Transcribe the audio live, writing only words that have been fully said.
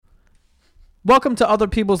Welcome to Other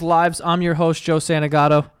People's Lives. I'm your host, Joe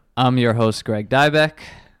Santagato. I'm your host, Greg Dybeck,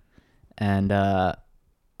 and I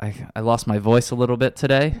lost my voice a little bit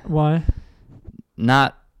today. Why?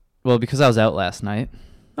 Because I was out last night.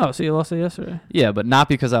 Oh, so you lost it yesterday? Yeah, but not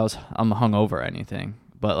because I'm hungover or anything.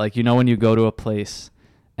 But when you go to a place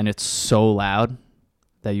and it's so loud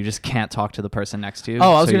that you just can't talk to the person next to you.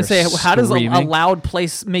 Oh, I was going to say, how does a screaming. loud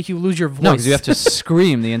place make you lose your voice? No, because you have to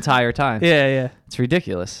scream the entire time. Yeah. It's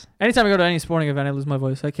ridiculous. Anytime I go to any sporting event, I lose my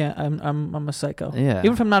voice. I can't. I'm a psycho. Yeah.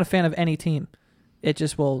 Even if I'm not a fan of any team, it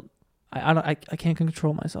just will. I can't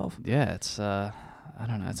control myself. Yeah, it's I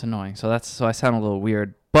don't know. It's annoying. So I sound a little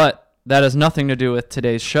weird, but that has nothing to do with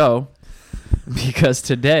today's show, because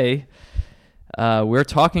today we're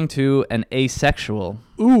talking to an asexual.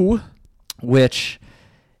 Ooh. Which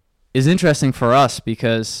is interesting for us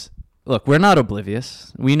because, look, we're not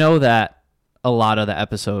oblivious. We know that a lot of the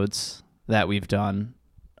episodes that we've done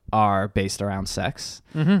are based around sex.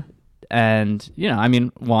 Mm-hmm.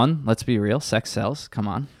 And, one, let's be real, sex sells. Come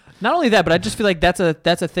on. Not only that, but I just feel like that's a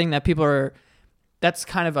thing that people are. That's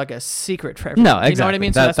kind of like a secret for everyone. No, exactly. You know what I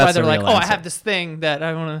mean? So that's why they're like, real I answer. have this thing that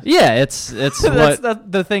I want to. Yeah, it's that's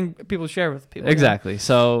the thing people share with people. Exactly.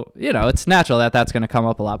 So, it's natural that that's going to come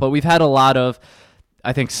up a lot. But we've had a lot of,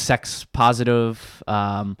 I think, sex positive,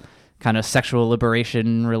 kind of sexual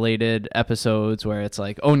liberation related episodes where it's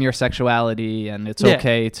like, own your sexuality and it's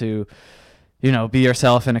okay to, be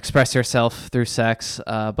yourself and express yourself through sex.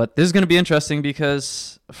 But this is going to be interesting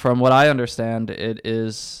because from what I understand, it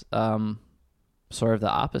is sort of the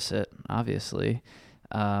opposite, obviously.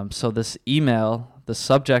 So this email, the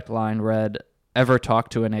subject line read, "Ever talk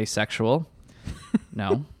to an asexual?"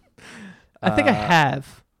 No. I think I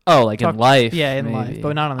have. Oh, in life. Yeah, in maybe. life,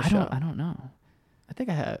 but not on the show. I don't know. I think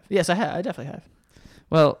I have. Yes, I have. I definitely have.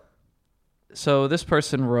 Well, so this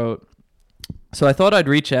person wrote, "So I thought I'd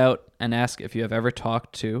reach out and ask if you have ever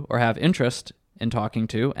talked to or have interest in talking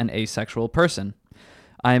to an asexual person.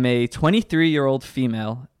 I'm a 23-year-old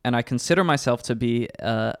female, and I consider myself to be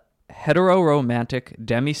a heteroromantic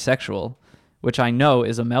demisexual, which I know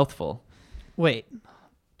is a mouthful." Wait.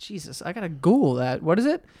 Jesus, I got to Google that. What is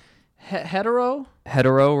it?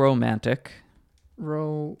 Heteroromantic.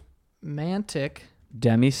 Romantic.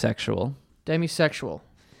 Demisexual.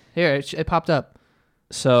 Here, it popped up.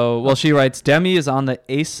 So, she writes, "Demi is on the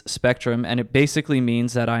ace spectrum, and it basically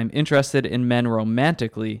means that I'm interested in men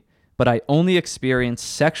romantically, but I only experience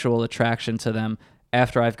sexual attraction to them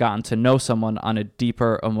after I've gotten to know someone on a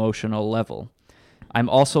deeper emotional level. I'm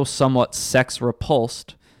also somewhat sex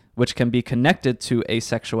repulsed, which can be connected to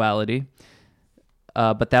asexuality,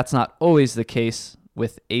 but that's not always the case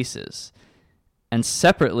with aces. And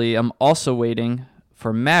separately, I'm also waiting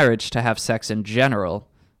for marriage to have sex in general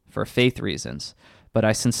for faith reasons. But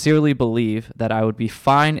I sincerely believe that I would be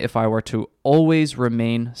fine if I were to always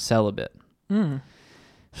remain celibate."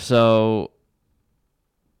 So,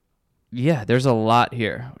 yeah, there's a lot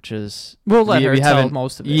here, which is... We'll let her tell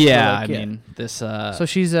most of it. Yeah, this so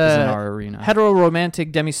she's in our arena.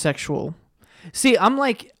 Heteroromantic demisexual. See, I'm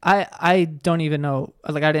like, I don't even know.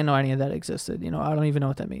 I didn't know any of that existed. I don't even know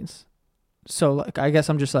what that means. So, I guess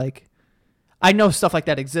I'm just like... I know stuff like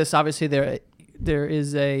that exists. Obviously, there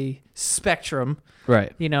is a spectrum.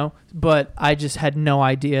 Right. But I just had no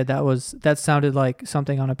idea that sounded like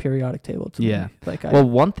something on a periodic table to me. Well,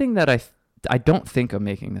 one thing that I don't think I'm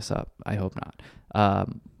making this up. I hope not.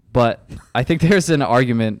 But I think there's an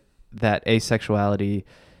argument that asexuality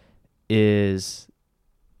is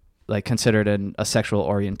considered a sexual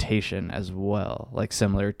orientation as well,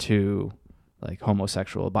 similar to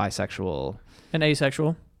homosexual, bisexual, and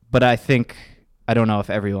asexual. But I don't know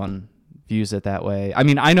if everyone views it that way.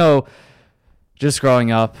 I know just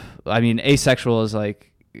growing up, asexual is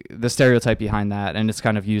the stereotype behind that, and it's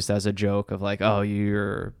kind of used as a joke of oh,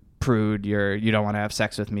 you're prude, you don't want to have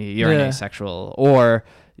sex with me, you're an asexual, or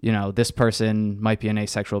this person might be an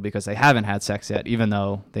asexual because they haven't had sex yet, even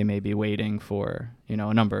though they may be waiting for a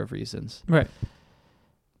number of reasons. Right.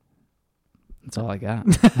 That's all I got.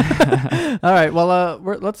 All right. Well,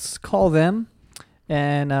 let's call them,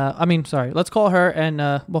 and let's call her,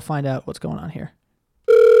 and we'll find out what's going on here.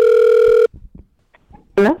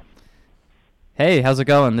 Hello? Hey, how's it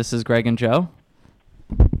going? This is Greg and Joe.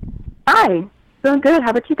 Hi. Doing good.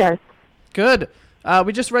 How about you guys? Good.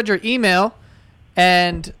 We just read your email,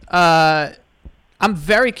 and I'm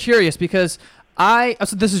very curious because so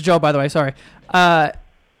this is Joe, by the way. Sorry.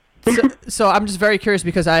 So I'm just very curious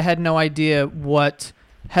because I had no idea what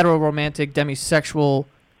heteroromantic demisexual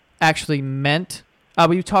actually meant.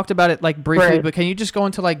 We talked about it briefly, Right. But can you just go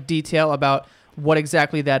into detail about what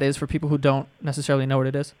exactly that is for people who don't necessarily know what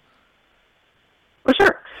it is? Well,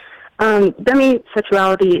 sure.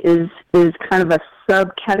 Demisexuality is kind of a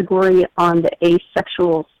subcategory on the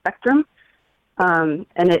asexual spectrum, and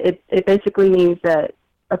it basically means that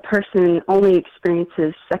a person only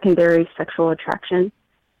experiences secondary sexual attraction.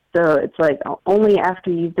 So it's like only after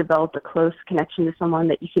you've developed a close connection to someone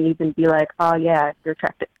that you can even be like, oh yeah, you're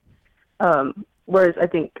attracted. Whereas I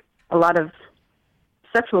think a lot of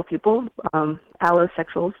sexual people,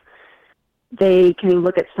 allosexuals, they can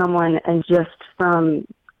look at someone and just from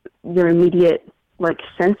your immediate like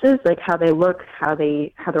senses, like how they look, how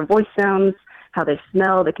their voice sounds, how they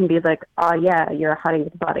smell, they can be like, oh yeah, you're a hottie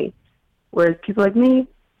with a body. Whereas people like me,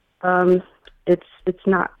 that's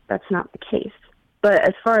not the case. But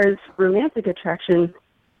as far as romantic attraction,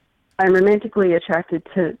 I'm romantically attracted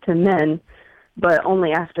to men, but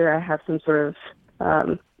only after I have some sort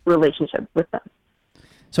of relationship with them.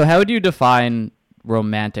 So how would you define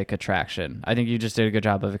romantic attraction? I think you just did a good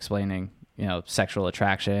job of explaining, sexual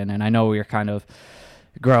attraction. And I know we're kind of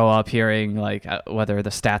grow up hearing like whether the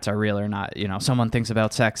stats are real or not. Someone thinks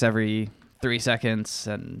about sex every 3 seconds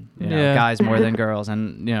and, guys more than girls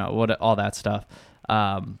and, what all that stuff.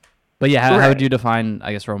 But yeah, how would you define,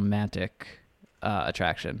 I guess, romantic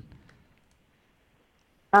attraction?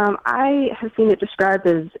 I have seen it described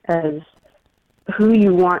as who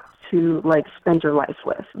you want to like spend your life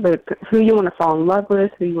with, like who you want to fall in love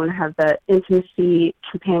with, who you want to have that intimacy,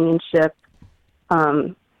 companionship.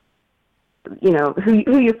 Who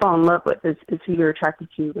you fall in love with is who you're attracted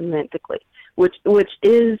to romantically, which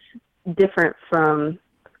is different from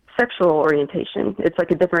sexual orientation. It's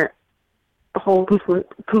like a whole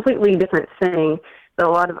completely different thing that a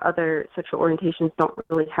lot of other sexual orientations don't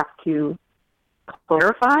really have to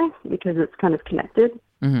clarify because it's kind of connected.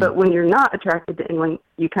 Mm-hmm. But when you're not attracted to anyone,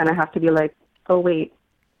 you kind of have to be like, oh, wait,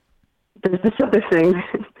 there's this other thing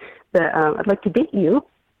that I'd like to date you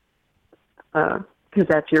because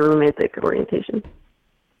that's your romantic orientation. Does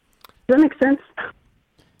that make sense?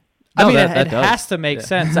 I mean, it has to make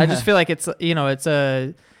sense. I just feel like it's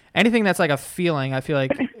anything that's like a feeling, I feel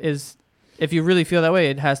like is, if you really feel that way,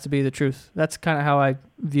 it has to be the truth. That's kind of how I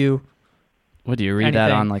view. What, do you read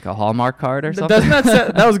that on like a Hallmark card or something?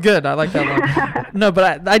 That was good. I like that one. No,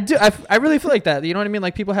 but I really feel like that. You know what I mean?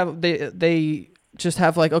 Like people have, they just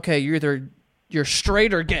have like, okay, you're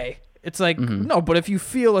straight or gay. It's like, no, but if you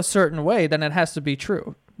feel a certain way, then it has to be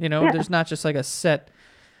true. There's not just like a set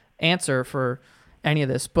answer for any of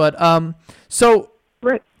this. But so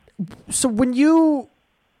when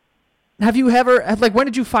have you ever, like, when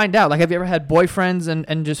did you find out? Like, have you ever had boyfriends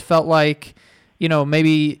and just felt like,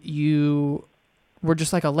 maybe you were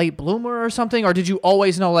just like a late bloomer or something? Or did you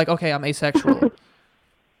always know, like, okay, I'm asexual?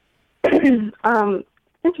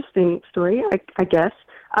 Interesting story, I guess.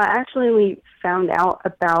 I actually only found out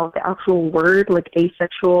about the actual word, like,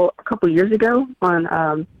 asexual a couple years ago on,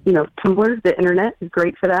 Tumblr. The internet is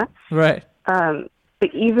great for that. Right.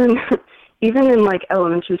 But even in, like,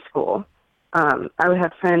 elementary school, I would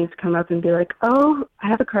have friends come up and be like, oh, I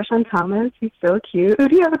have a crush on Thomas. He's so cute. Who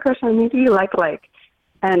do you have a crush on? Who do you like?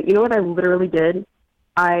 And you know what I literally did?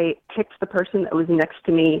 I picked the person that was next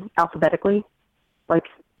to me alphabetically. Like,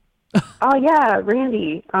 oh, yeah,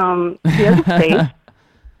 Randy. He has a face.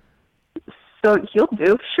 So he'll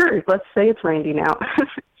do. Sure, let's say it's Randy now.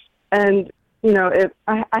 And,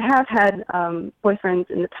 I have had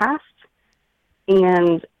boyfriends in the past,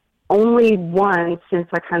 and only one since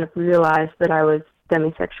I kind of realized that I was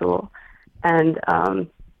demisexual. And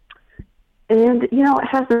it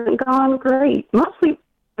hasn't gone great. Mostly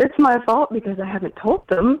it's my fault because I haven't told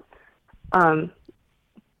them.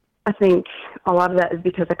 I think a lot of that is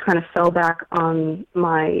because I kind of fell back on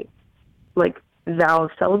my, like, vow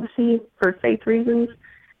of celibacy for faith reasons.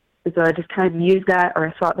 And so I just kind of used that, or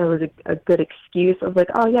I thought that was a good excuse of like,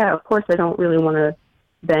 oh yeah, of course I don't really want to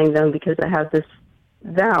bang them because I have this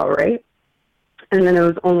vow, right? And then it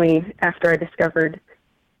was only after I discovered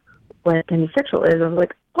what demisexual is, I was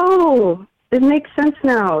like, oh, it makes sense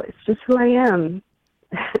now. It's just who I am.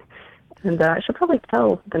 And I should probably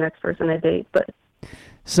tell the next person I date, but...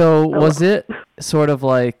 So was it sort of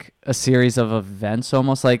like a series of events,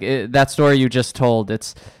 almost like that story you just told?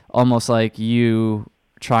 It's almost like you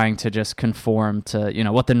trying to just conform to,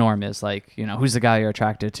 what the norm is, like, who's the guy you're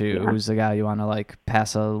attracted to, who's the guy you want to like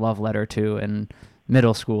pass a love letter to in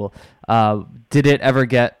middle school. Did it ever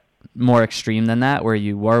get more extreme than that, where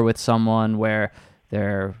you were with someone where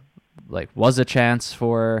there like was a chance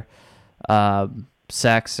for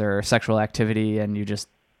sex or sexual activity and you just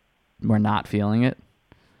were not feeling it?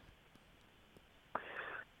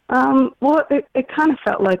 Well, it kind of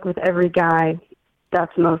felt like with every guy,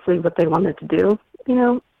 that's mostly what they wanted to do,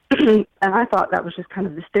 and I thought that was just kind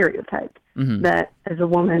of the stereotype, that as a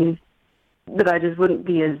woman, that I just wouldn't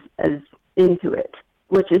be as into it,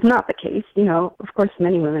 which is not the case. You know, of course,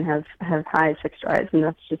 many women have high sex drives, and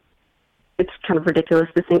that's just, it's kind of ridiculous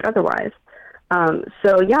to think otherwise.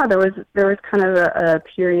 So yeah, there was kind of a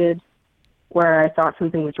period where I thought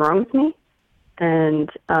something was wrong with me, and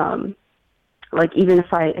like even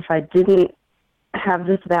if I didn't have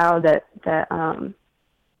this vow that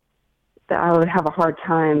I would have a hard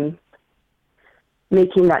time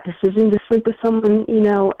making that decision to sleep with someone, you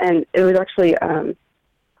know. And it was actually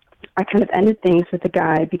I kind of ended things with the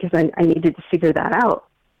guy because I needed to figure that out,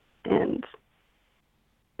 and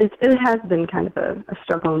it has been kind of a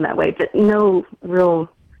struggle in that way, but no real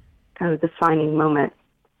kind of defining moment.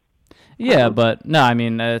 Yeah, but no, I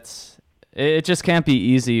mean, it just can't be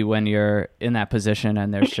easy when you're in that position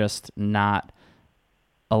and there's just not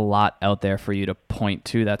a lot out there for you to point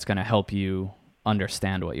to that's going to help you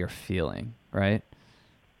understand what you're feeling, right?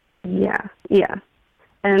 Yeah.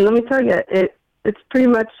 And let me tell you, it's pretty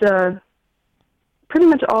much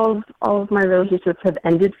all of my relationships have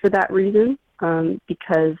ended for that reason,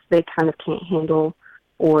 because they kind of can't handle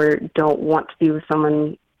or don't want to be with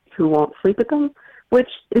someone who won't sleep with them, which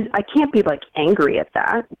is, I can't be like angry at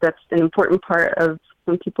that. That's an important part of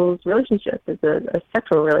some people's relationship, is a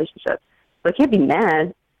sexual relationship. So I can't be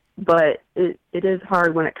mad, but it is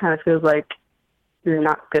hard when it kind of feels like you're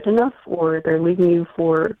not good enough, or they're leaving you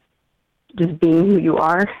for just being who you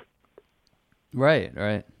are.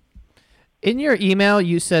 Right. In your email,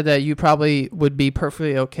 you said that you probably would be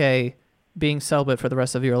perfectly okay being celibate for the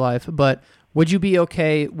rest of your life, but would you be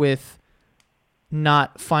okay with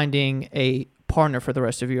not finding a partner for the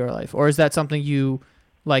rest of your life? Or is that something you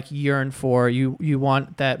like yearn for? You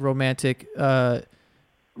want that romantic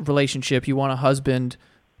relationship, you want a husband,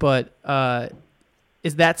 but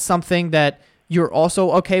is that something that you're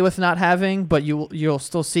also okay with not having, but you'll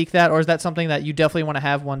still seek that? Or is that something that you definitely want to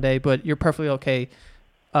have one day, but you're perfectly okay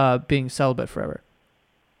being celibate forever?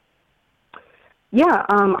 Yeah,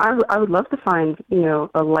 I would love to find, you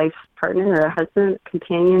know, a life partner, or a husband,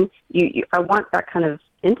 companion. I want that kind of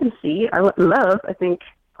intimacy. I love. I think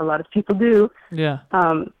a lot of people do. Yeah.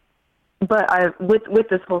 But with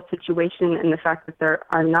this whole situation and the fact that there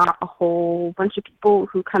are not a whole bunch of people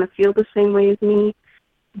who kind of feel the same way as me,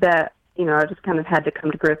 that, you know, I just kind of had to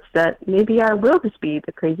come to grips that maybe I will just be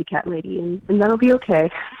the crazy cat lady, and that'll be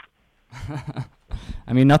okay.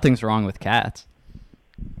 I mean, nothing's wrong with cats.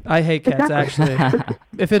 I hate cats, Exactly. actually.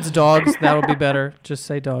 If it's dogs, that'll be better. Just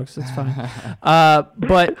say dogs. It's fine.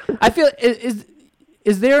 But I feel,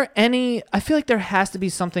 is there any, I feel like there has to be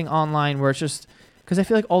something online where it's just, because I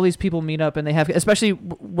feel like all these people meet up and they have, especially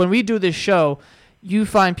when we do this show, you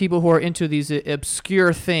find people who are into these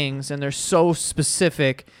obscure things and they're so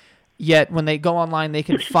specific, yet when they go online, they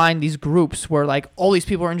can find these groups where like all these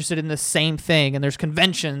people are interested in the same thing, and there's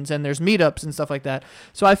conventions and there's meetups and stuff like that.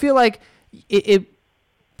 So I feel like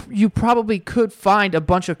you probably could find a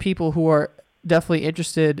bunch of people who are definitely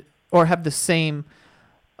interested or have the same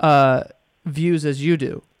views as you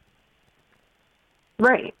do.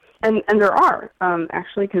 Right. And there are,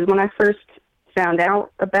 actually, because when I first found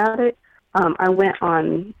out about it, I went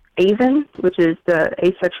on AVEN, which is the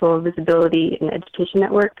Asexual Visibility and Education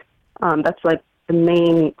Network. That's like the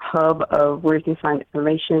main hub of where you can find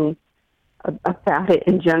information about it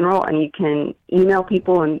in general, and you can email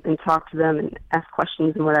people and talk to them and ask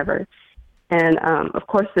questions and whatever. And of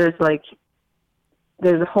course, there's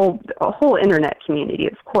a whole internet community,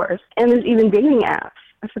 of course, and there's even dating apps.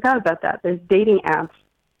 I forgot about that. There's dating apps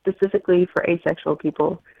specifically for asexual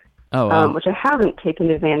people, Oh, wow. which I haven't taken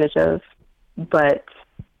advantage of. But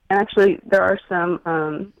actually, there are some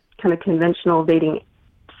kind of conventional dating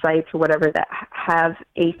sites or whatever that have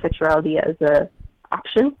asexuality as a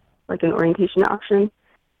option, like an orientation option,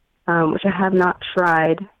 which I have not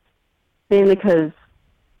tried, mainly because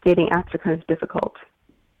dating apps are kind of difficult.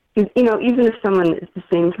 You know, even if someone is the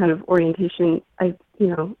same kind of orientation, I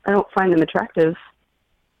don't find them attractive.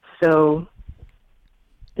 So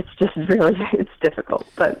it's just really, it's difficult.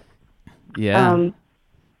 But Yeah.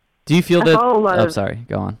 Do you feel I that? follow a lot Oh, of- sorry.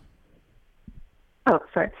 Go on. Oh,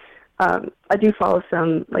 sorry. I do follow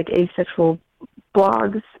some like asexual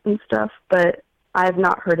blogs and stuff, but I have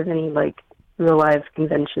not heard of any like real life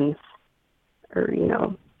conventions or, you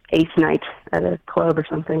know, ace night at a club or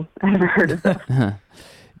something. I haven't heard of that. I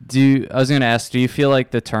was going to ask, do you feel like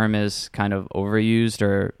the term is kind of overused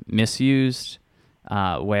or misused,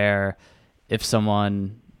 where if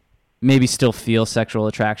someone maybe still feels sexual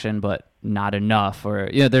attraction but not enough, or,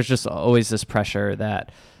 you know, there's just always this pressure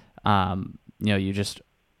that, you know, you just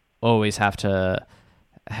always have to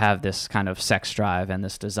have this kind of sex drive and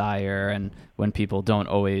this desire, and when people don't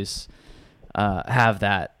always have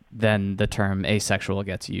that, then the term asexual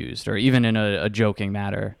gets used, or even in a joking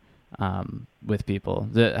matter with people.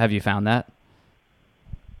 Have you found that?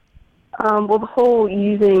 Well, the whole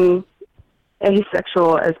using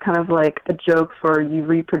asexual as kind of like a joke for you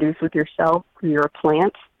reproduce with yourself, you're a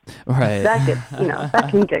plant. Right. That gets, that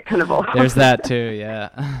can get kind of old. There's that too,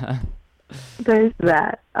 yeah. There's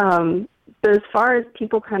that. But as far as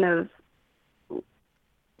people don't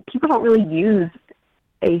really use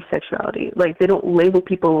asexuality. Like, they don't label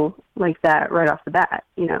people like that right off the bat,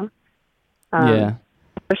 Yeah.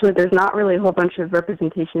 Especially there's not really a whole bunch of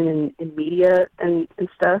representation in media and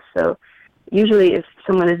stuff. So usually if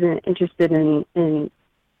someone isn't interested in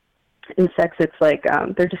sex, it's like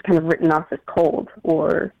they're just kind of written off as cold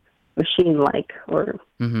or machine-like or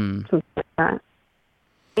something like that.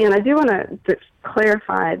 And I do want to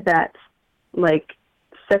clarify that, like,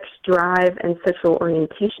 sex drive and sexual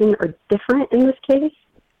orientation are different in this case.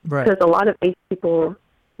 Right. Because a lot of ace people,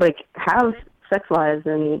 like, have sex lives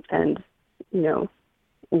and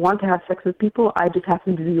want to have sex with people. I just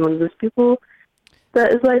happen to be one of those people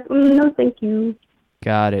that is like, no, thank you.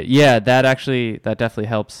 Got it. Yeah, that definitely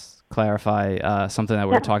helps clarify something that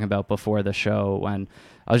we were talking about before the show when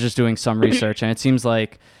I was just doing some research, and it seems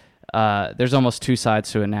like there's almost two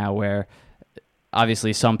sides to it now, where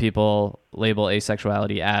obviously some people label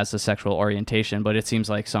asexuality as a sexual orientation, but it seems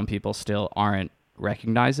like some people still aren't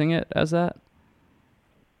recognizing it as that.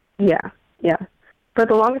 Yeah. For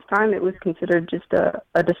the longest time, it was considered just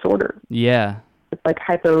a disorder. Yeah. It's like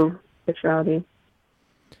hyposexuality.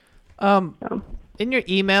 In your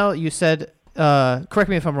email, you said, correct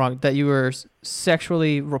me if I'm wrong, that you were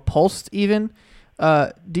sexually repulsed even.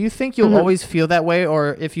 Do you think you'll always feel that way?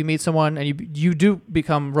 Or if you meet someone and you do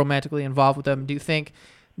become romantically involved with them, do you think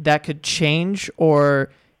that could change?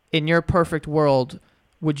 Or in your perfect world,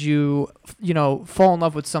 would you, fall in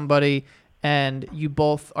love with somebody and you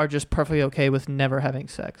both are just perfectly okay with never having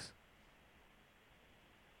sex?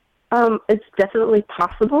 It's definitely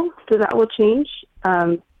possible that will change.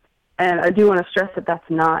 And I do want to stress that that's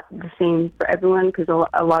not the same for everyone, because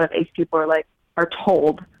a lot of ace people are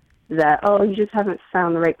told that, oh, you just haven't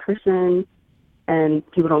found the right person, and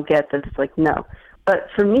people don't get that it's like, no. But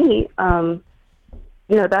for me, that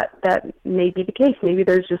may be the case. Maybe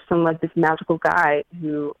there's just some, like, this magical guy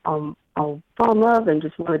who I'll fall in love and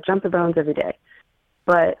just want to jump the bones every day.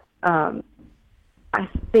 But I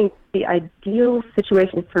think the ideal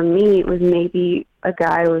situation for me was maybe a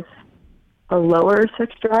guy with a lower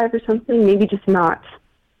sex drive or something, maybe just not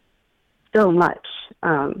so much.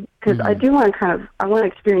 Because I do want to I want to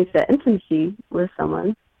experience that intimacy with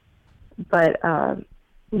someone, but,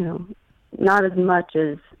 not as much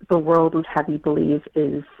as the world would have you believe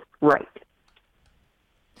is right.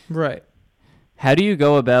 Right. How do you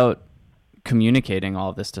go about communicating all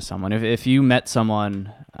of this to someone? If you met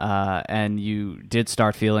someone and you did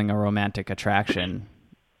start feeling a romantic attraction,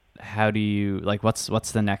 how do you, like,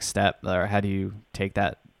 what's the next step, or how do you take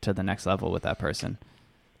that to the next level with that person?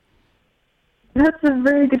 That's a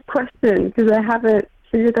very good question, because I haven't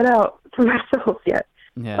figured that out for myself yet.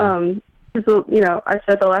 Yeah. Because, I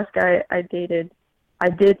said the last guy I dated, I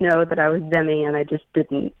did know that I was demi, and I just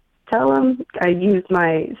didn't tell him. I used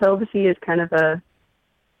my celibacy as kind of a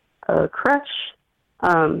crutch,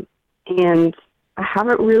 and I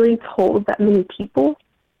haven't really told that many people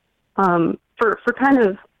for kind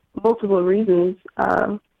of multiple reasons.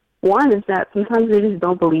 One is that sometimes they just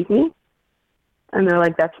don't believe me, and they're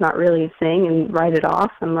like, that's not really a thing, and write it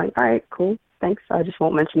off. I'm like, all right, cool, thanks, I just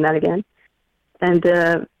won't mention that again. And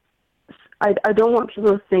I don't want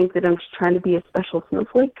people to think that I'm just trying to be a special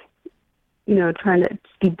snowflake, trying to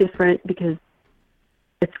be different because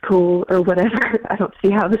it's cool or whatever. I don't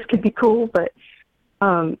see how this could be cool, but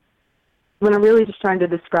when I'm really just trying to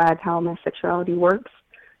describe how my sexuality works.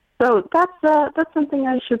 So that's something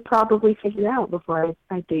I should probably figure out before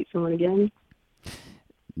I date someone again.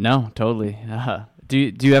 No, totally.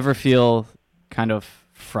 Do you ever feel kind of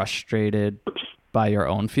frustrated by your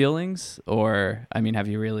own feelings? Or, have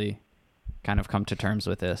you really kind of come to terms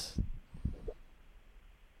with this?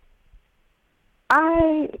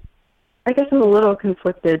 I guess I'm a little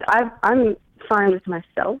conflicted. I'm fine with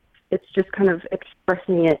myself. It's just kind of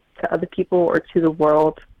expressing it to other people or to the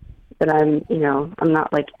world that I'm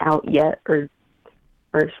not, like, out yet or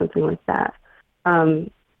something like that.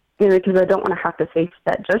 Because I don't want to have to face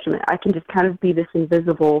that judgment. I can just kind of be this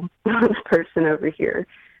invisible person over here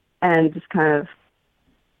and just kind of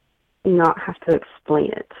not have to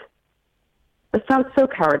explain it. It sounds so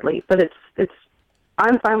cowardly, but it's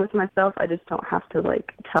I'm fine with myself. I just don't have to,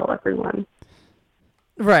 like, tell everyone.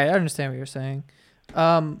 Right, I understand what you're saying.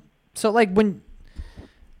 So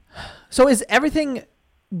is everything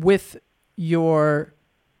with your,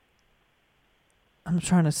 I'm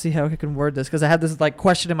trying to see how I can word this because I had this like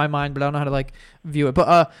question in my mind, but I don't know how to like view it.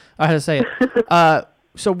 But I had to say it.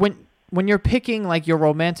 So when you're picking like your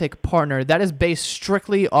romantic partner, that is based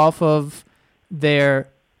strictly off of their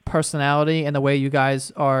personality and the way you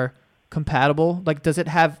guys are compatible. Like, does it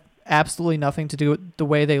have absolutely nothing to do with the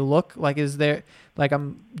way they look? Like, is there like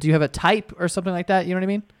do you have a type or something like that? You know what I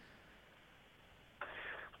mean?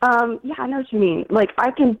 Yeah, I know what you mean. Like,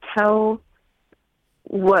 I can tell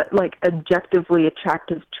what, like, objectively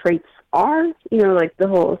attractive traits are, you know, like the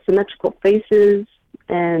whole symmetrical faces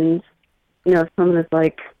and, you know, if someone is,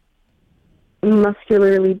 like,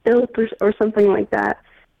 muscularly built or something like that.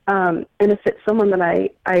 And if it's someone that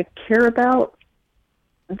I care about,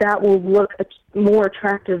 that will look more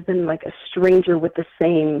attractive than, like, a stranger with the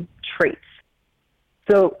same traits.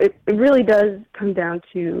 So it really does come down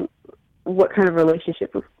to what kind of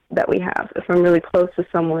relationship that we have. If I'm really close to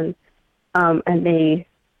someone, and they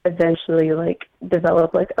eventually like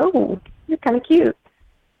develop like, oh, you're kind of cute,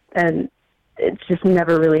 and it's just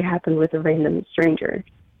never really happened with a random stranger.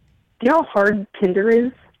 Do you know how hard Tinder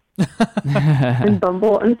is and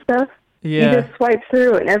Bumble and stuff? Yeah. You just swipe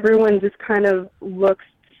through and everyone just kind of looks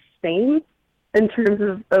the same in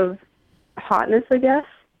terms of hotness, I guess.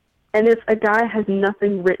 And if a guy has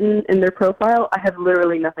nothing written in their profile, I have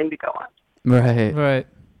literally nothing to go on. Right. Right.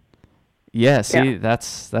 Yeah, see, Yeah.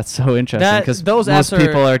 that's so interesting because those most apps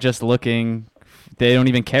people are are just looking. They don't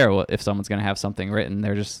even care if someone's going to have something written.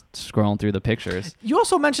 They're just scrolling through the pictures. You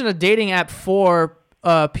also mentioned a dating app for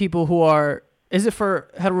people who are. Is it for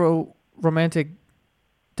hetero, romantic,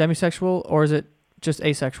 demisexual, or is it just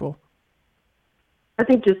asexual? I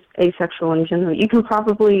think just asexual in general. You can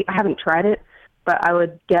probably, I haven't tried it, but I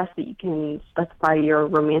would guess that you can specify your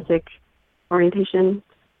romantic orientation.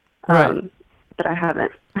 Right. But I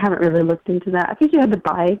haven't really looked into that. I think you had to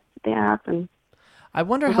buy the app, and I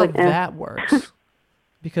wonder it's how like, that works.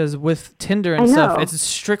 Because with Tinder and I stuff, know. it's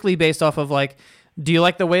strictly based off of like, do you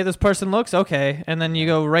like the way this person looks? Okay. And then you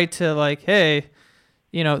go right to like, hey,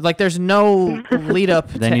 you know, like there's no lead up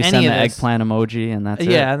Then to you any send of the this. eggplant emoji, and that's it.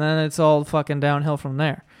 Yeah, and then it's all fucking downhill from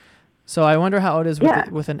there. So I wonder how it is with Yeah.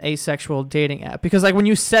 with an asexual dating app. Because like when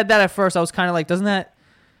you said that at first, I was kind of like, doesn't that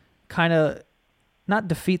kind of not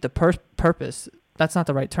defeat the purpose? That's not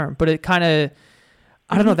the right term, but it kind of,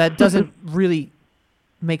 I don't know, that doesn't really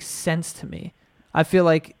make sense to me. I feel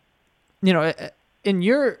like, you know, in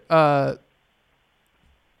your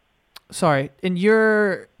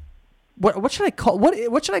what should I call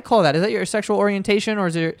what should I call that? Is that your sexual orientation, or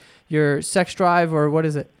is it your sex drive, or what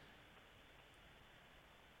is it?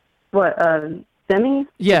 what, semi?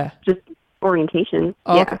 Yeah. Just orientation.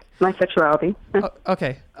 Oh, yeah, okay. my sexuality.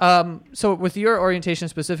 Okay. So with your orientation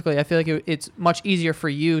specifically, I feel like it's much easier for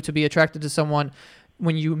you to be attracted to someone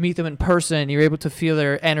when you meet them in person. You're able to feel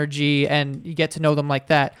their energy and you get to know them like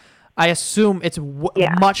that. I assume it's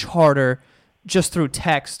Yeah. much harder just through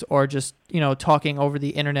text or just, you know, talking over the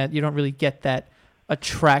internet. You don't really get that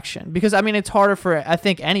attraction because, I mean, it's harder for, I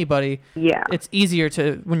think, anybody. Yeah. It's easier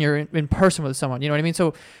to when you're in person with someone. You know what I mean?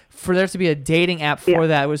 So for there to be a dating app for Yeah.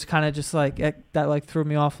 that was kind of just like that like threw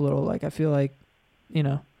me off a little. Like I feel like, you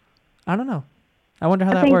know, I don't know. I wonder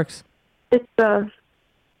how I that think works. It's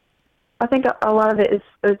I think a lot of it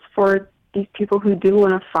is for these people who do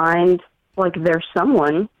want to find like their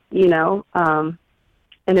someone, you know,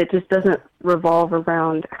 and it just doesn't revolve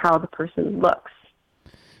around how the person looks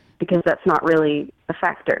because that's not really a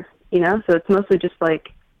factor, you know. So it's mostly just like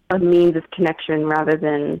a means of connection rather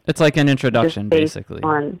than It's like an introduction, just based basically.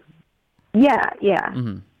 on. Yeah.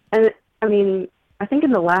 Mm-hmm. And I mean, I think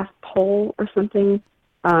in the last poll or something,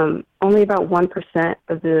 only about 1%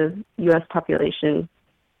 of the U.S. population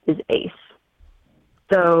is ace.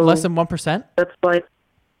 So Less than 1%. that's like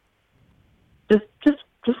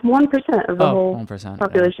just 1% of the whole 1%.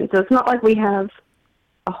 population. So it's not like we have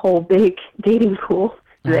a whole big dating pool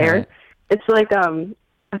there. Right. It's like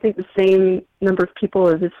I think the same number of people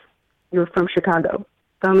as if you're from Chicago.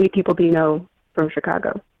 So how many people do you know from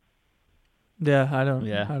Chicago? Yeah, I don't.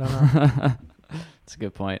 Yeah. I don't know. That's a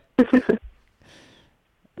good point.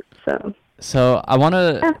 So So I want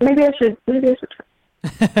to. maybe I should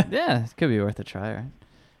try. Yeah, it could be worth a try, right?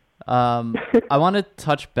 I want to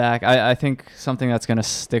touch back. I think something that's going to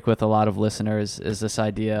stick with a lot of listeners is this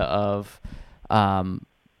idea of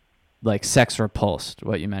like sex repulsed,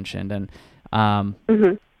 what you mentioned. And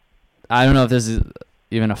Mm-hmm. I don't know if this is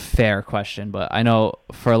even a fair question, but I know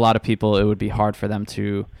for a lot of people it would be hard for them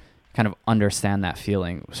to kind of understand that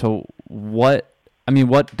feeling. So what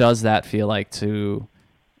does that feel like to,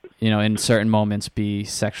 in certain moments be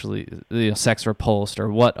sexually, sex repulsed, or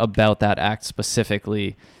what about that act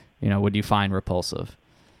specifically, would you find repulsive?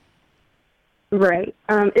 Right.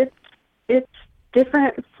 It's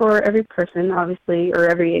different for every person, obviously, or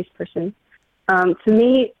every ace person. To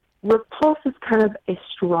me, repulse is kind of a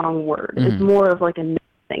strong word. It's more of like a no,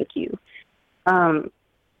 thank you.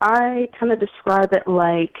 I kind of describe it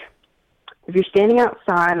like if you're standing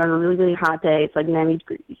outside on a really, really hot day, it's like 90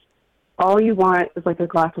 degrees. All you want is like a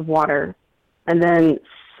glass of water, and then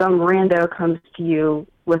some rando comes to you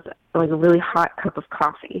with like a really hot cup of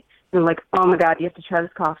coffee. And they're like, oh my God, you have to try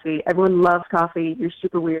this coffee. Everyone loves coffee. You're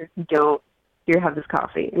super weird. You don't. Here, have this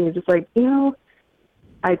coffee. And you're just like,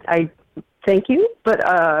 I thank you, but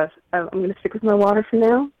I'm going to stick with my water for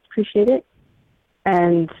now. Appreciate it.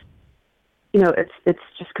 And, it's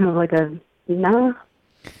just kind of like a, nah,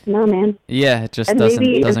 man. Yeah, it just and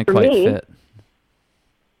doesn't quite fit.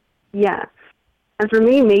 Yeah. And for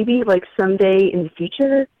me, maybe like someday in the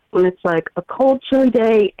future, when it's like a cold, chilly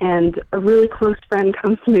day and a really close friend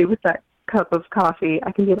comes to me with that cup of coffee,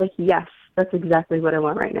 I can be like, yes, that's exactly what I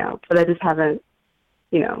want right now. But I just haven't,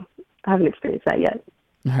 I haven't experienced that yet.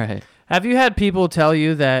 All right. Have you had people tell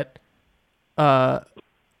you that that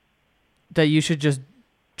you should just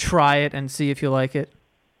try it and see if you like it?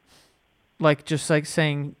 Like, just like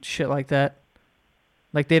saying shit like that?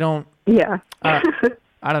 Like, they don't... Yeah.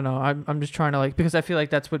 I don't know. I'm just trying to, because I feel like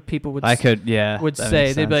that's what people would would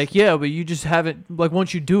say. They'd be like, yeah, but you just haven't,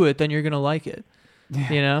 once you do it, then you're going to like it.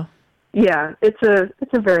 Yeah. Yeah, it's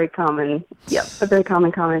a very common, a very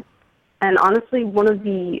common comment. And honestly, one of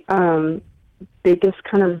the biggest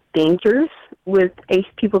kind of dangers with ace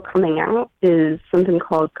people coming out is something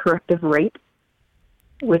called corrective rape,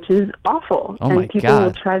 which is awful. Oh, and my people God.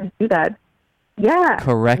 will try to do that. Yeah.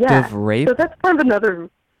 Corrective rape? So that's kind of another,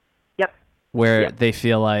 where they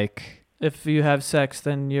feel like, if you have sex,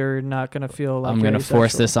 then you're not going to feel like I'm going to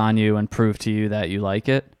force this on you and prove to you that you like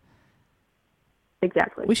it.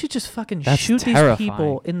 Exactly. We should just fucking That's shoot terrifying. these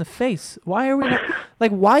people in the face. Why are we not,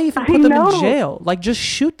 why even put them in jail? Just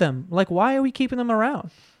shoot them. Why are we keeping them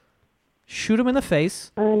around? Shoot them in the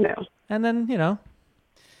face. I know. And then,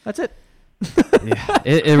 that's it. Yeah,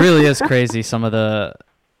 it really is crazy, some of the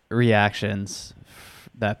reactions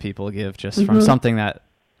that people give just from something that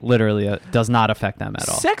literally does not affect them at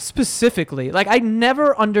all. Sex specifically. I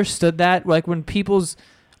never understood that. When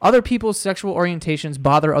other people's sexual orientations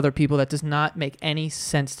bother other people, that does not make any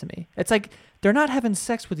sense to me. It's like they're not having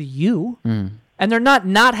sex with you. And they're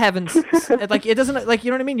not having it doesn't, you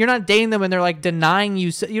know what I mean? You're not dating them and they're denying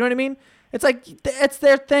you, you know what I mean? It's it's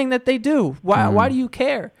their thing that they do. Why do you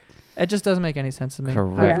care? It just doesn't make any sense to me.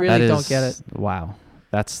 Correct. I really don't get it. Wow.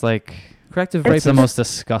 That's corrective rape. It's the most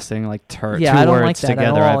disgusting two I don't words like that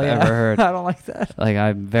together at all, I've ever heard. I don't like that.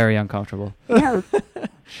 I'm very uncomfortable. Yeah.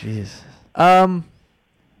 Jeez.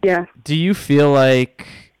 Yeah. Do you feel like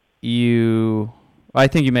I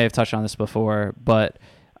think you may have touched on this before, but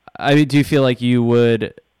do you feel like you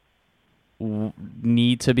would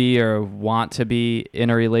need to be or want to be in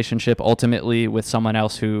a relationship ultimately with someone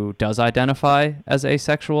else who does identify as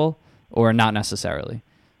asexual, or not necessarily?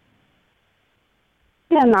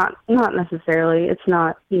 Yeah, not necessarily. It's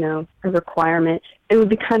not, a requirement. It would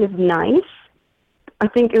be kind of nice. I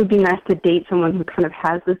think it would be nice to date someone who kind of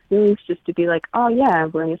has those feelings, just to be like, oh yeah,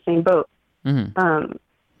 we're in the same boat. Mm-hmm.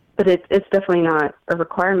 But it's definitely not a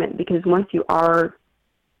requirement, because once you are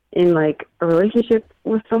in a relationship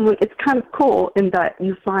with someone, it's kind of cool in that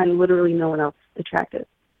you find literally no one else attractive.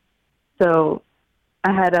 So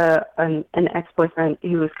I had an ex-boyfriend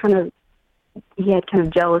who was he had kind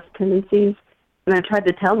of jealous tendencies, and I tried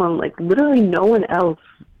to tell him, literally no one else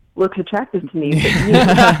looks attractive to me.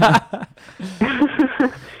 But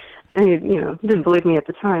and he, didn't believe me at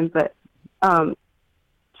the time. But so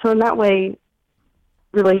in that way,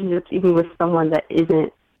 relationships, even with someone that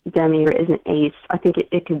isn't demi or isn't ace, I think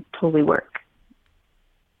it could totally work.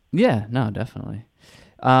 Yeah, no, definitely.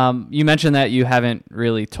 You mentioned that you haven't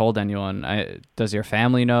really told anyone. Does your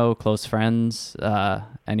family know, close friends,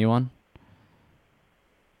 anyone?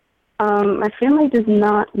 My family does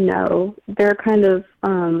not know. They're kind of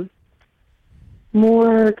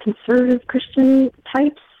more conservative Christian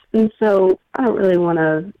types, and so I don't really want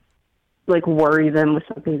to worry them with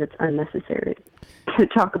something that's unnecessary to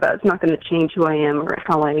talk about. It's not going to change who I am or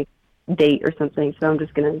how I date or something, so I'm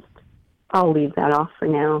just I'll leave that off for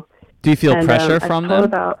now. Do you feel pressure from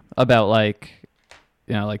them about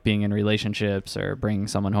being in relationships or bringing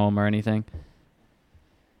someone home or anything?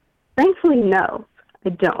 Thankfully, no, I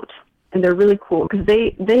don't. And they're really cool, because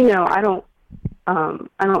they know I don't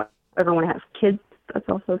ever want to have kids. That's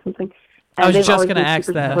also something. And I was they've just always going to been ask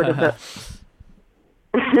super that. supportive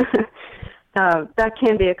That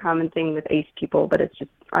can be a common thing with ace people, but it's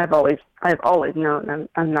just I've always known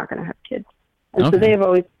I'm not going to have kids, and so they've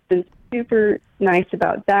always been super nice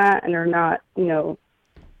about that, and they're not going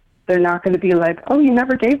to be like, oh, you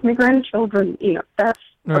never gave me grandchildren. That's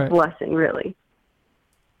a blessing, really.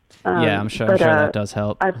 Yeah, I'm sure that does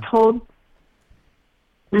help. I've told,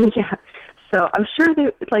 yeah. So I'm sure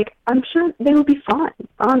they would be fine,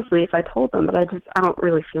 honestly, if I told them. But I don't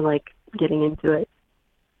really feel like getting into it.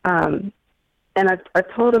 And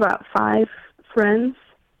I've told about 5 friends,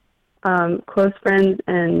 close friends,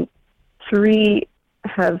 and 3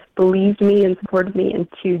 have believed me and supported me, and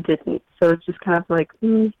 2 didn't. So it's just kind of like,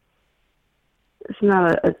 it's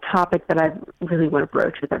not a topic that I really want to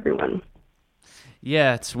broach with everyone.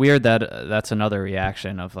 Yeah, it's weird that that's another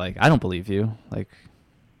reaction of like, I don't believe you. Like,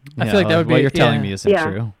 I feel like that would be what you're telling me isn't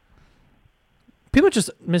true. People are just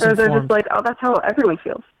misinformed. Or they're just like, oh, that's how everyone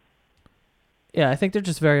feels. Yeah, I think they're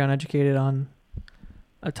just very uneducated on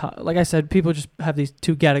like I said, people just have these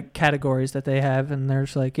 2 categories that they have, and they're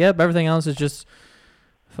just like, yep, everything else is just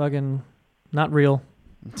fucking not real.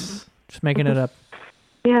 Just making it up.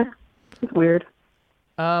 Yeah, it's weird.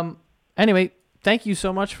 Anyway, thank you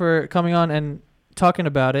so much for coming on and talking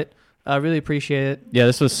about it. I really appreciate it. Yeah,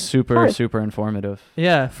 this was super informative.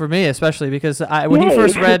 Yeah, for me especially, because when you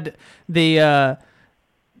first read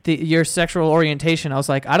your sexual orientation, I was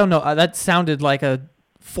like, I don't know, that sounded like a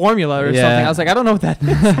formula or something. I was like, I don't know what that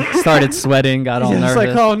is. Started sweating, got all nervous. It's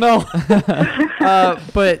like, oh no.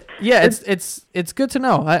 But yeah, it's good to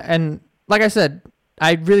know. And like I said,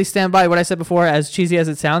 I really stand by what I said before, as cheesy as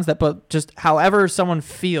it sounds, but just however someone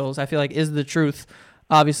feels, I feel like is the truth.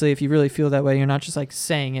 Obviously, if you really feel that way, you're not just like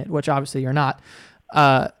saying it, which obviously you're not.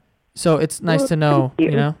 So it's nice to know,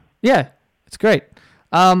 you know? Yeah, it's great.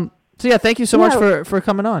 So yeah, thank you so much for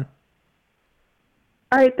coming on.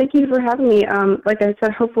 All right, thank you for having me. Like I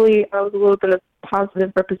said, hopefully I was a little bit of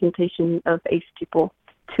positive representation of ace people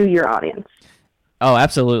to your audience. Oh,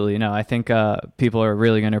 absolutely. No, I think people are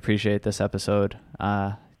really going to appreciate this episode.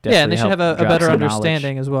 Yeah, and they should have a better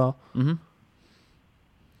understanding as well. Mm-hmm.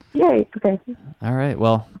 Yay, okay. All right,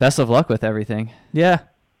 well, best of luck with everything. Yeah.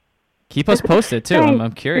 Keep us posted, too.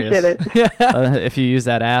 I'm curious. Appreciate it. Yeah. If you use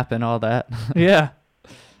that app and all that. Yeah.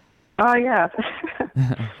 Oh, yeah.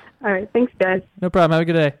 All right, thanks, guys. No problem. Have a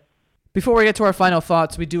good day. Before we get to our final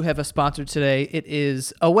thoughts, we do have a sponsor today. It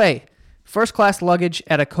is Away, first-class luggage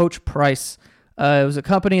at a Coach price. It was a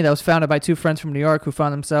company that was founded by 2 friends from New York who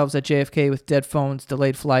found themselves at JFK with dead phones,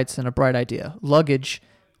 delayed flights, and a bright idea. Luggage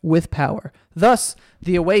with power. Thus,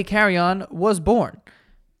 the Away carry-on was born.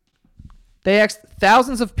 They asked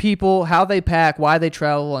thousands of people how they pack, why they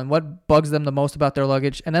travel, and what bugs them the most about their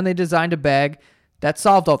luggage, and then they designed a bag that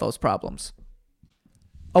solved all those problems.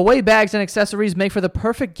 Away bags and accessories make for the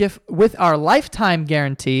perfect gift with our lifetime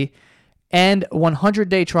guarantee and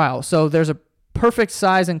 100-day trial. So there's a perfect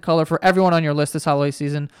size and color for everyone on your list this holiday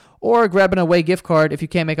season, or grab an Away gift card if you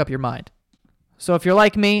can't make up your mind. So if you're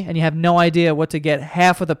like me and you have no idea what to get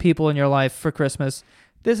half of the people in your life for Christmas,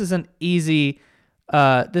 this is an easy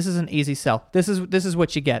sell. This is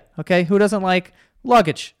what you get, okay? Who doesn't like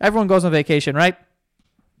luggage? Everyone goes on vacation, right?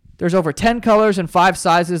 There's over 10 colors and 5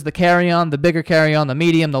 sizes: the carry-on, the bigger carry-on, the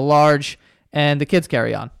medium, the large, and the kids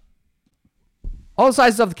carry-on. All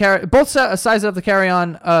sizes of the both sizes of the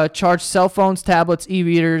carry-on charge cell phones, tablets,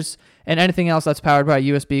 e-readers, and anything else that's powered by a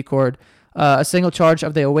USB cord. A single charge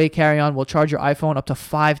of the Away carry-on will charge your iPhone up to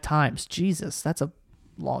 5 times. Jesus, that's a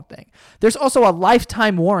long thing. There's also a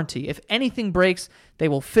lifetime warranty. If anything breaks, they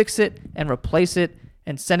will fix it and replace it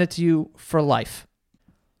and send it to you for life.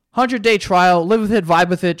 100-day trial. Live with it, vibe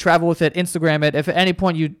with it, travel with it, Instagram it. If at any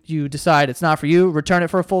point you decide it's not for you, return it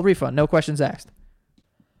for a full refund. No questions asked.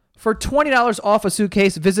 For $20 off a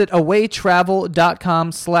suitcase, visit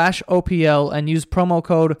awaytravel.com/OPL and use promo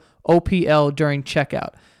code OPL during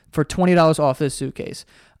checkout for $20 off this suitcase.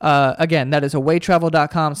 Again, that is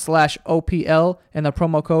awaytravel.com/OPL, and the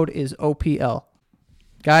promo code is OPL.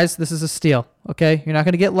 Guys, this is a steal, okay? You're not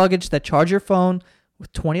going to get luggage that charge your phone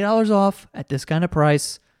with $20 off at this kind of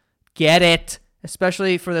price. Get it,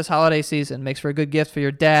 especially for this holiday season. Makes for a good gift for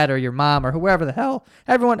your dad or your mom or whoever the hell.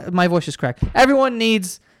 Everyone, my voice is cracked. Everyone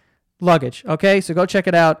needs luggage, okay? So go check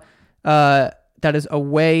it out. That is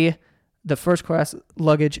Away, the first class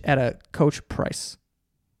luggage at a Coach price.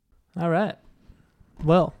 All right.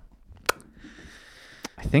 Well,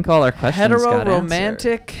 I think all our questions got answered.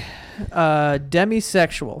 Hetero-romantic,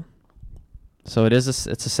 demisexual. So it's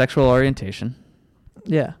a sexual orientation.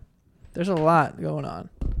 Yeah. There's a lot going on.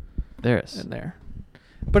 There is. In there.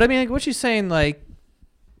 But I mean, like, what she's saying, like,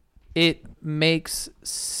 it makes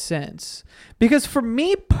sense. Because for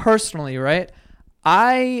me personally, right,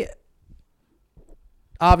 I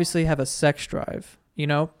obviously have a sex drive, you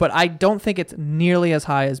know, but I don't think it's nearly as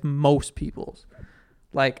high as most people's.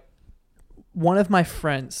 Like, one of my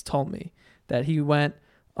friends told me that he went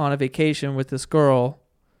on a vacation with this girl,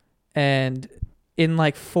 and in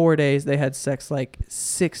like 4 days they had sex like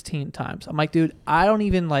 16 times. I'm like, dude, I don't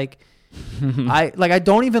even like I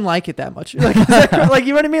don't even like it that much. Like, like, you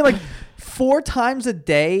know what I mean? Like 4 times a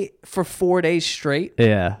day for 4 days straight.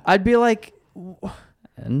 Yeah. I'd be like,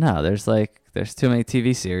 No, there's too many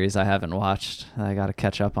TV series I haven't watched that I got to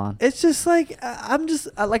catch up on. it's just like, I'm just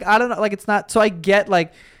like, I don't know, like, it's not. So I get,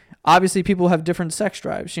 like, obviously people have different sex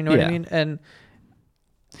drives, you know what I Yeah. mean? And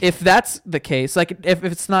if that's the case, like, if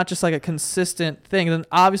it's not just like a consistent thing, then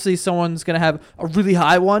obviously someone's gonna have a really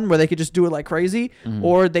high one where they could just do it like crazy,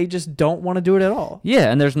 or they just don't want to do it at all.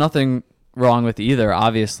 Yeah, and there's nothing wrong with either,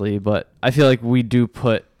 obviously, but I feel like we do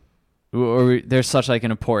put, there's such like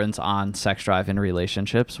an importance on sex drive in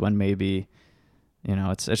relationships when maybe, you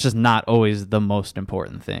know, it's just not always the most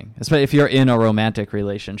important thing. Especially if you're in a romantic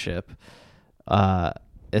relationship,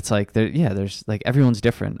 it's like there's like, everyone's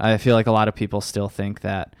different. I feel like a lot of people still think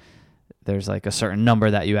that there's like a certain number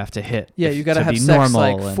that you have to hit. Yeah, you got to have be sex normal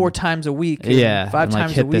like and- 4 times a week. Yeah, 5 and like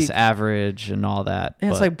times hit a week. this average and all that.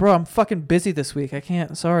 And it's But like, bro, I'm fucking busy this week. I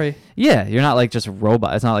can't. Sorry. yeah, you're not like just a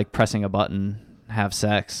robot. It's not like pressing a button, have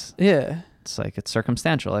sex. Yeah. It's like it's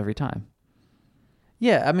circumstantial every time.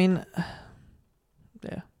 Yeah. I mean,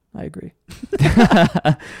 yeah, I agree.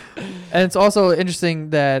 And it's also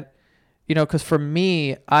interesting that, you know, because for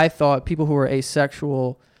me, I thought people who were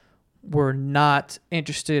asexual were not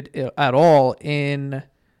interested at all in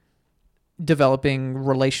developing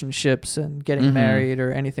relationships and getting married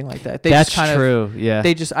or anything like that. They That's just kind true. Yeah.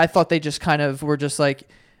 I thought they just kind of were just like,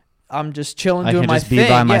 I'm just chilling, I doing can my just be thing.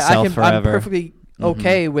 by Yeah, myself I'm forever. perfectly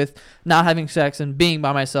okay with not having sex and being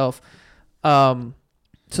by myself.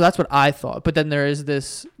 So that's what I thought. But then there is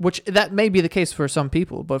this, which that may be the case for some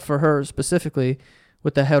people, but for her specifically,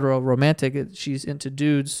 with the hetero romantic, she's into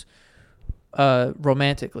dudes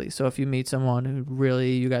romantically. So if you meet someone who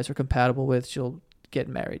really you guys are compatible with, she'll get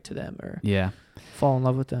married to them or Yeah. fall in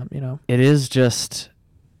love with them, you know? It is just,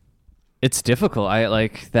 it's difficult. I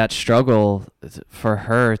like that struggle for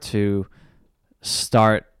her to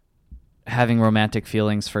start having romantic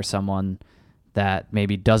feelings for someone that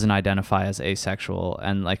maybe doesn't identify as asexual,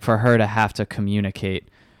 and like for her to have to communicate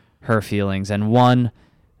her feelings, and one,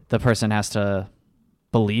 the person has to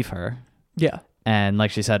believe her. Yeah. And like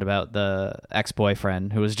she said about the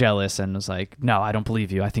ex-boyfriend who was jealous and was like, no, I don't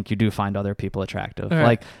believe you. I think you do find other people attractive. Right.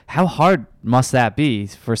 Like, how hard must that be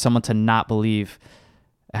for someone to not believe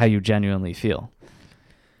how you genuinely feel?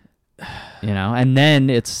 You know, and then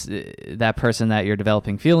it's that person that you're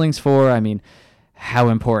developing feelings for. I mean, how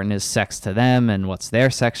important is sex to them, and what's their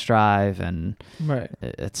sex drive? And Right.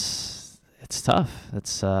 it's tough.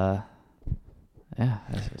 It's yeah,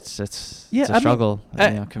 it's Yeah, a struggle.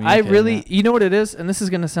 I communicating really, that. you know what it is, and this is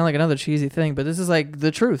gonna sound like another cheesy thing, but this is like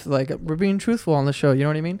the truth. Like, we're being truthful on the show. You know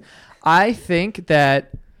what I mean? I think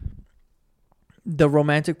that the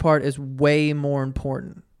romantic part is way more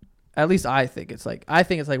important. At least I think it's like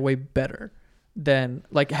way better than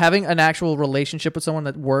like having an actual relationship with someone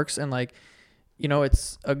that works and like, you know,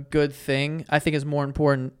 it's a good thing. I think is more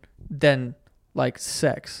important than like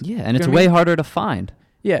sex. Yeah, and You it's know what I way mean? harder to find.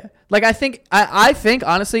 Yeah. Like, I think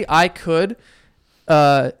honestly I could,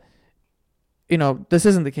 you know, this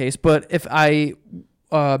isn't the case, but if I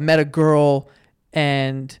met a girl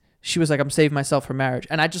and she was like, I'm saving myself for marriage,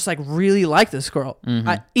 and I just like really like this girl,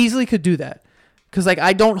 I easily could do that. Cause like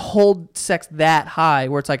I don't hold sex that high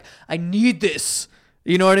where it's like, I need this.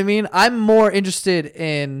 You know what I mean? I'm more interested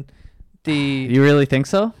in the, You really think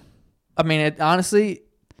so? I mean, honestly,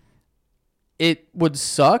 it would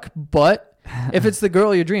suck, but if it's the girl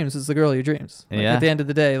of your dreams, it's the girl of your dreams. Like, Yeah. At the end of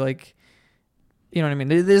the day, like, you know what I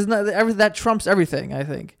mean? There's not that trumps everything, I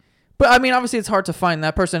think. But I mean, obviously, it's hard to find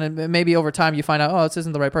that person, and maybe over time you find out, oh, this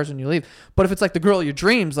isn't the right person, you leave. But if it's like the girl of your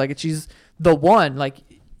dreams, like she's the one, like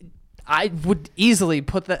I would easily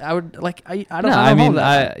put that. I would like. I don't know. I mean,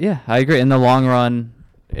 I agree. In the long run,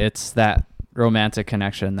 it's that romantic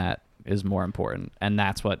connection that is more important, and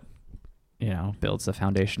that's what, you know, builds the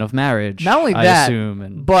foundation of marriage. Not only I that, assume,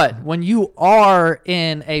 and but when you are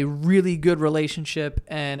in a really good relationship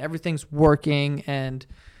and everything's working and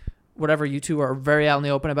whatever, you two are very out in the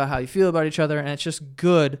open about how you feel about each other and it's just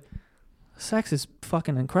good, sex is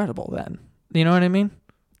fucking incredible then. You know what I mean?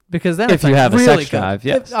 Because then If it's you like have a really sex good. drive,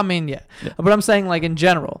 yes. I mean, yeah. But I'm saying like in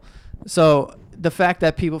general. So the fact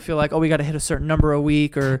that people feel like, oh, we got to hit a certain number a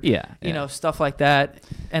week or Yeah. you know, stuff like that,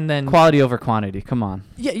 and then Quality over quantity. Come on.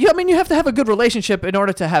 I mean, you have to have a good relationship in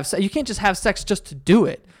order to have sex. You can't just have sex just to do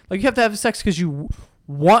it. Like, you have to have sex because you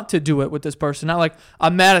want to do it with this person. Not like,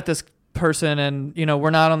 I'm mad at this person and, you know, we're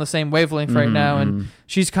not on the same wavelength right now and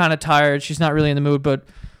she's kind of tired. She's not really in the mood, but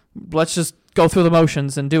let's just go through the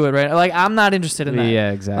motions and do it, right? Like, I'm not interested in that.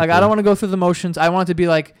 Yeah, exactly. Like, I don't want to go through the motions. I want it to be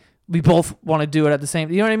like, we both want to do it at the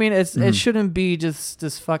same. You know what I mean? It shouldn't be just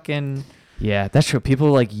this fucking. Yeah, that's true.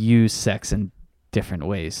 People like use sex in different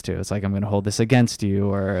ways too. It's like, I'm gonna hold this against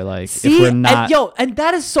you, or like, See, if we're not. and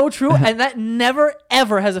that is so true, and that never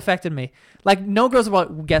ever has affected me. Like, no girls are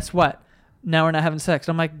like, guess what? Now we're not having sex.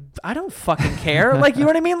 I'm like, I don't fucking care. Like, you know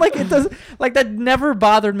what I mean? Like, it does. Like, that never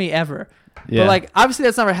bothered me ever. Yeah. But like, obviously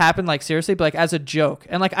that's never happened, like, seriously, but like, as a joke.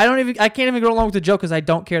 And like, I can't even go along with the joke because I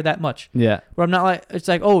don't care that much. Yeah. Where I'm not like, it's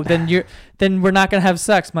like, oh, then we're not gonna have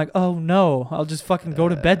sex. I'm like, oh no, I'll just fucking go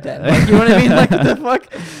to bed then. Like, you know what I mean? Like, what the fuck?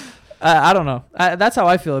 I don't know. That's how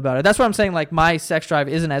I feel about it. That's what I'm saying. Like, my sex drive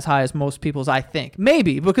isn't as high as most people's, I think.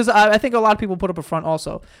 Maybe because I think a lot of people put up a front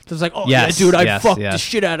also. So it's like, oh Yes, yeah, dude, I yes, fucked yes. the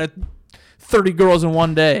shit out of 30 girls in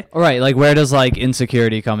one day. All right. Like, where does like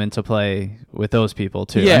insecurity come into play with those people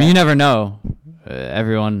too? Yeah. I mean, you never know.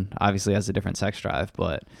 Everyone obviously has a different sex drive,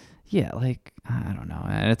 but yeah, like, I don't know.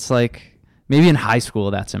 And it's like, maybe in high school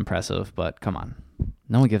that's impressive, but come on.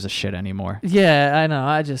 No one gives a shit anymore. Yeah, I know.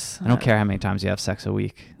 I don't care how many times you have sex a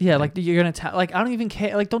week. Yeah, like, you're gonna tell. Like, I don't even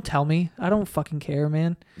care. Like, don't tell me. I don't fucking care,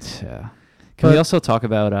 man. Yeah. Can we also talk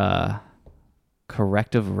about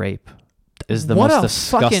corrective rape? Is the What most a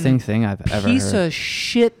disgusting fucking thing I've ever piece heard. of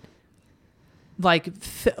shit. Like,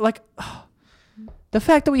 the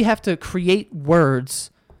fact that we have to create words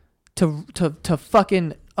to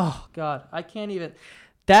fucking, oh god, I can't even.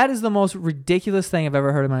 That is the most ridiculous thing I've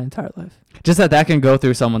ever heard in my entire life. Just that can go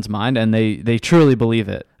through someone's mind and they truly believe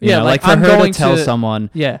it. You know, like for I'm her going to tell someone,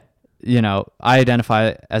 yeah, you know, I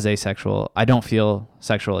identify as asexual. I don't feel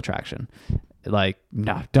sexual attraction. Like,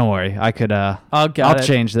 no, don't worry. I could, I'll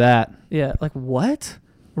change that. Yeah, like, what?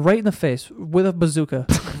 Right in the face with a bazooka.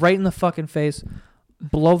 Right in the fucking face.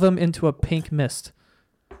 Blow them into a pink mist.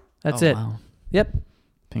 That's it. Wow. Yep.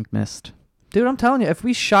 Pink mist. Dude, I'm telling you, if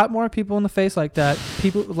we shot more people in the face like that,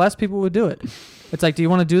 less people would do it. It's like, do you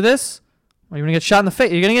want to do this? Or you want to get shot in the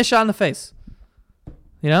face? You're going to get shot in the face.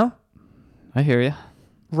 You know? I hear you.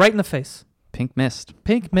 Right in the face. Pink mist.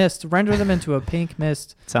 Pink mist. Render them into a pink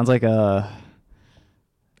mist. Sounds like I'm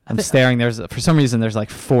staring. For some reason, there's like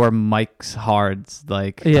 4 mics hards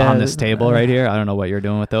on this table right here. I don't know what you're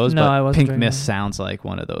doing with those, no, but I wasn't pink drinking mist it. sounds like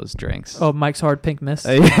one of those drinks. Oh, Mike's Hard Pink Mist.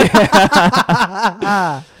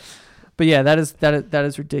 But yeah, that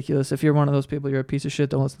is ridiculous. If you're one of those people, you're a piece of shit.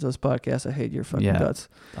 Don't listen to this podcast. I hate your fucking guts.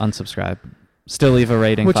 Unsubscribe. Still leave a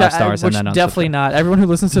rating, Which 5 stars, and then unsubscribe. Definitely not. Everyone who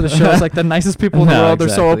listens to the show is like the nicest people in the world. They're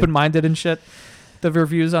so exactly. open-minded and shit. The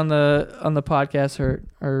reviews on the podcast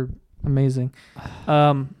are amazing.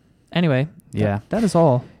 Anyway, yeah, that is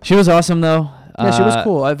all. She was awesome though. Yeah, she was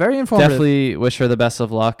cool. Very informative. Definitely wish her the best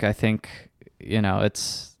of luck. I think, you know,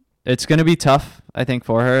 it's going to be tough, I think,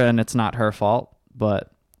 for her, and it's not her fault,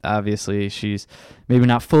 but obviously she's maybe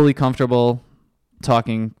not fully comfortable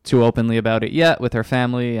talking too openly about it yet with her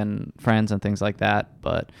family and friends and things like that,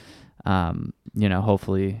 but you know,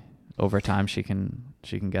 hopefully over time she can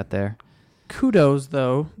get there. Kudos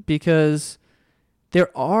though, because there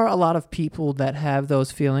are a lot of people that have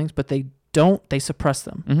those feelings, but they suppress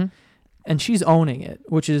them. Mm-hmm. And she's owning it,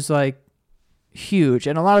 which is like huge.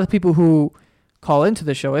 And a lot of the people who call into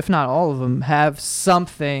the show, if not all of them, have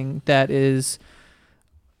something that is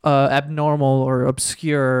abnormal or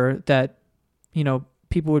obscure that, you know,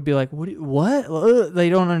 people would be like, what? They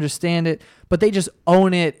don't understand it, but they just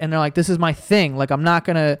own it. And they're like, this is my thing. Like, I'm not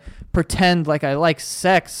going to pretend like I like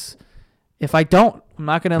sex if I don't. I'm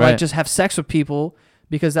not going to like just have sex with people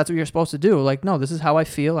because that's what you're supposed to do. Like, no, this is how I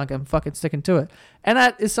feel. Like, I'm fucking sticking to it. And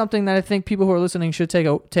that is something that I think people who are listening should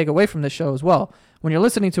take away from this show as well. When you're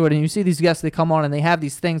listening to it and you see these guests, they come on and they have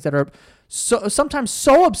these things that are sometimes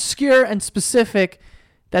so obscure and specific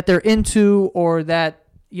that they're into, or that,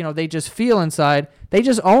 you know, they just feel inside. They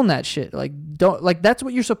just own that shit. Like, that's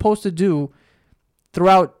what you're supposed to do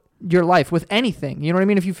throughout your life with anything. You know what I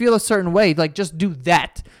mean? If you feel a certain way, like, just do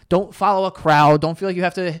that. Don't follow a crowd. Don't feel like you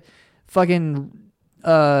have to fucking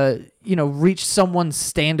you know, reach someone's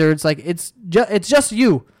standards. Like, it's just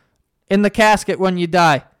you in the casket when you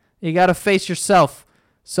die. You got to face yourself.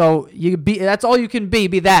 So that's all you can be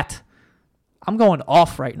that. I'm going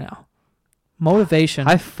off right now. Motivation.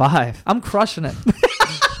 High five. I'm crushing it.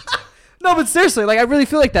 No, but seriously, like, I really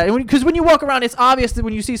feel like that. Because when you walk around, it's obvious that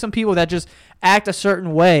when you see some people that just act a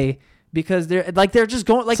certain way, because they're just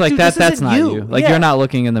going like, It's like dude, that. this That's isn't not you. you. Like Yeah. you're not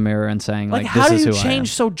looking in the mirror and saying Like, like how this do is you who I am.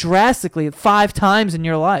 change so drastically 5 times in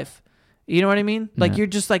your life? You know what I mean? Like Yeah. you're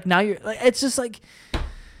just like now you're like it's just like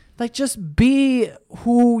just be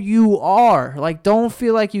who you are. Like don't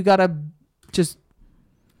feel like you gotta just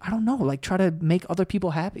I don't know like try to make other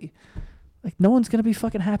people happy. Like no one's gonna be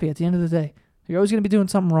fucking happy at the end of the day. You're always gonna be doing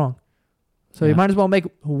something wrong. So you Yeah. might as well make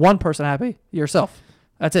one person happy, yourself.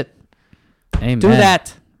 That's it. Amen. Do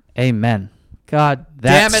that. Amen. God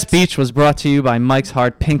That damn it. speech was brought to you by Mike's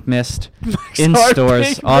Hard Pink Mist in Hard stores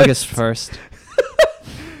Pink August Mist. 1st.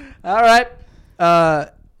 All right.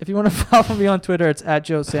 If you want to follow me on Twitter, it's at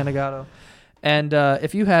Joe Santagato. And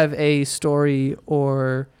if you have a story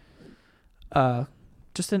or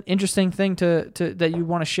just an interesting thing to that you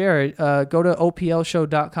want to share, go to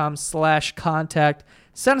oplshow.com/contact.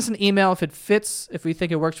 Send us an email if it fits. If we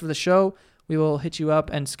think it works for the show, we will hit you up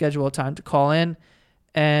and schedule a time to call in.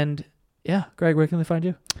 And yeah, Greg, where can they find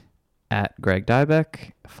you? At Greg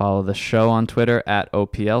Dybeck. Follow the show on Twitter at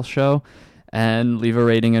OPL Show. And leave a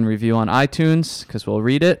rating and review on iTunes because we'll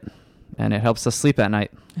read it. And it helps us sleep at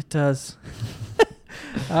night. It does.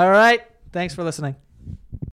 All right. Thanks for listening.